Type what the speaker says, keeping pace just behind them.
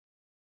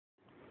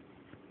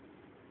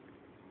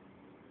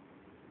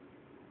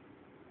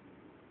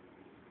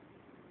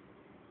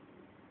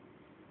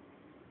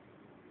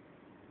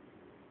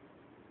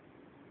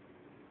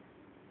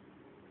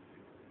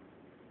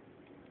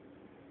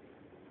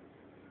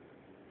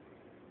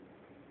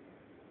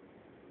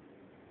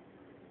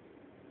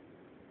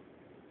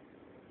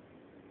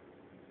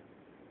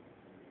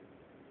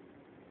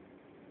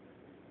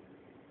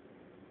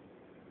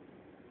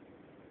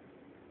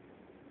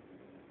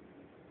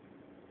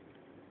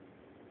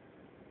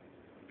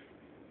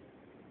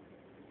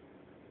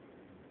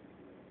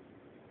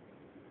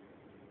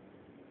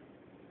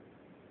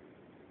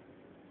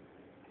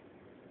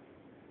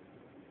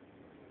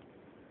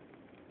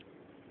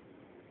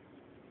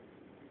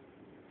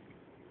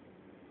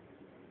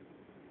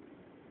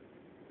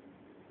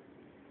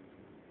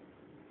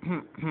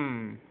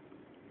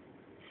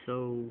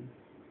So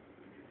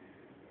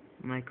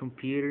my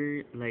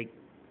computer, like,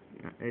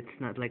 it's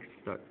not like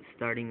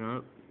starting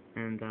up,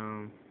 and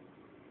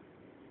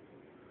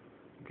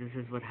this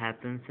is what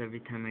happens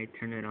every time I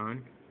turn it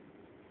on.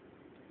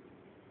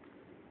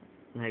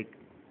 Like,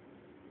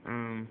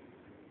 um,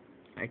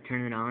 I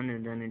turn it on,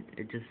 and then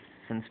it just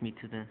sends me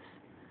to this.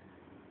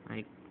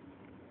 Like,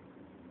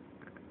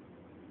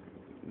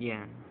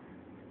 yeah,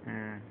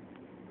 uh,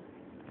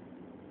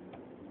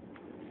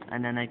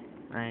 and then I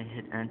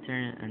hit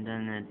enter, and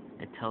then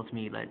it tells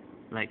me like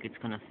it's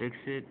gonna fix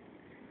it,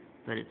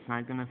 but it's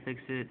not gonna fix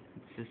it.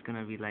 It's just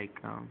gonna be like,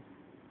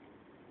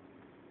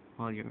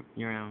 well,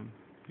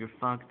 you're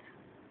fucked.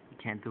 We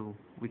can't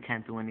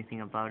do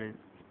anything about it.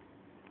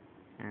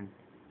 And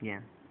yeah,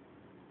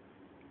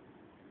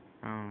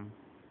 um,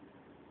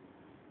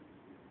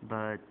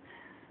 but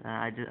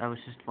I was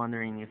just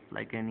wondering if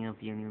like any of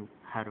you knew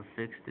how to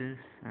fix this,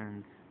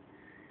 and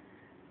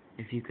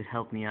if you could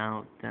help me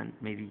out, then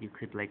maybe you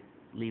could like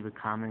leave a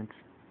comment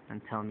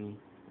and tell me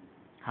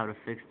how to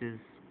fix this.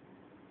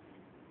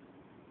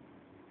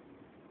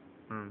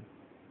 Um,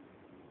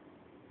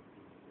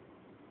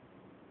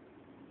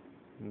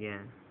 yeah,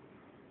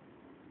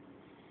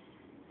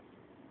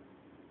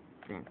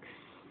 thanks.